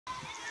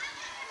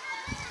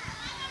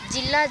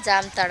जिला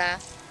जामताड़ा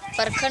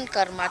प्रखंड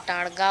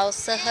करमाटाड़ गांव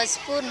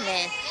सहजपुर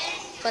में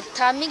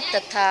प्राथमिक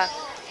तथा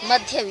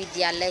मध्य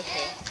विद्यालय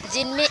है,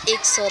 जिनमें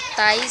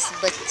 123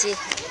 बच्चे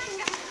हैं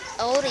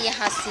और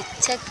यहाँ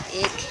शिक्षक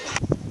एक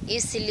है।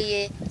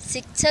 इसलिए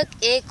शिक्षक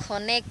एक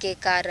होने के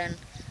कारण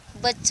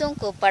बच्चों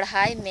को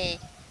पढ़ाई में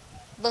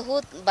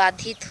बहुत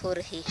बाधित हो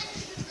रही है।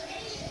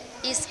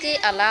 इसके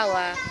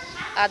अलावा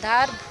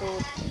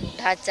आधारभूत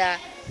ढांचा,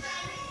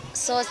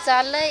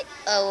 शौचालय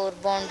और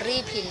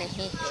बाउंड्री भी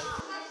नहीं है।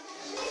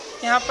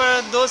 यहाँ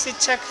पर 2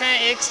 शिक्षक हैं।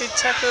 एक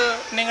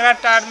शिक्षक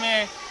निगराटार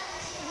में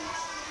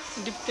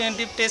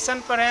डिप्टेशन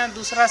पर हैं,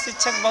 दूसरा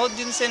शिक्षक बहुत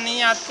दिन से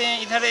नहीं आते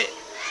हैं। इधर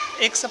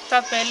 1 सप्ताह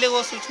पहले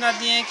वो सूचना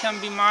दिए हैं कि हम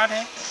बीमार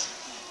हैं।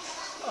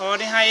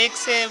 और यहाँ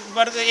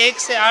वर्ग 1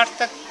 से 8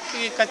 तक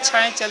की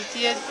कक्षाएं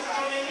चलती है,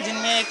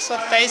 जिनमें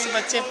 123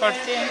 बच्चे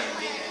पढ़ते हैं।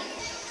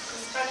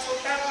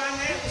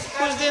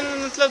 कुछ दिन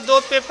मतलब 2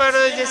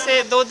 पेपर,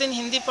 जैसे 2 दिन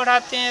हिंदी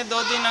पढ़ाते हैं,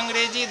 2 दिन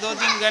अंग्रेजी, 2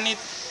 दिन गणित,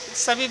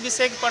 सभी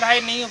विषय की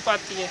पढ़ाई नहीं हो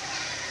पाती है।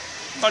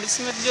 और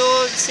इसमें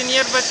जो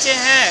सीनियर बच्चे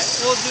हैं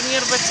वो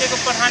जूनियर बच्चे को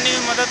पढ़ाने में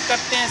मदद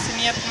करते हैं।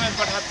 सीनियर को मैं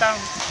पढ़ाता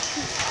हूँ।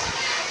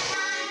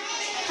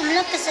 हम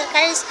लोग के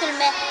सरकारी स्कूल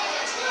में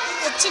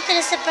अच्छी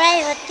तरह से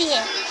पढ़ाई होती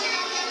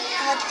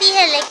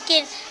है,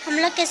 लेकिन हम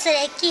लोग के सर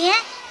एक ही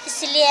हैं,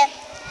 इसलिए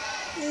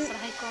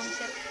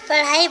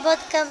पढ़ाई बहुत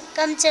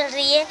कम चल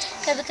रही है।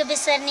 कभी कभी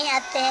सर नहीं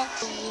आते हैं।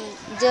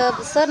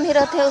 जब सर नहीं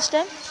रहते हैं उस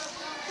टाइम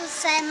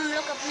हम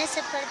लोग अपने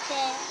से पढ़ते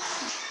हैं।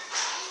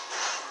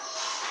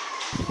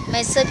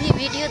 मैं सभी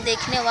वीडियो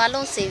देखने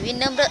वालों से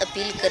विनम्र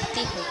अपील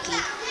करती हूँ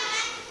कि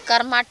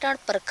करमाटाड़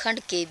प्रखंड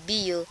के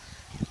बीओ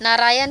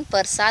नारायण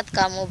प्रसाद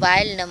का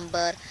मोबाइल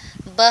नंबर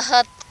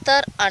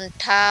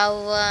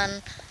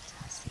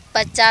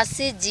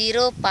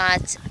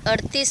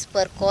 7258-850538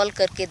 पर कॉल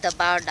करके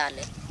दबाव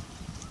डालें,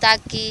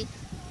 ताकि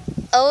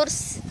और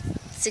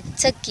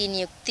शिक्षक की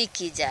नियुक्ति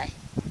की जाए।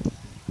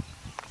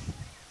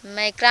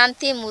 मैं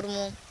क्रांति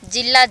मुर्मू,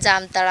 जिला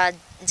जामताड़ा,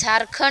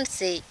 झारखंड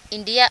से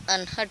इंडिया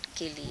अनहर्ड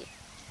के लिए।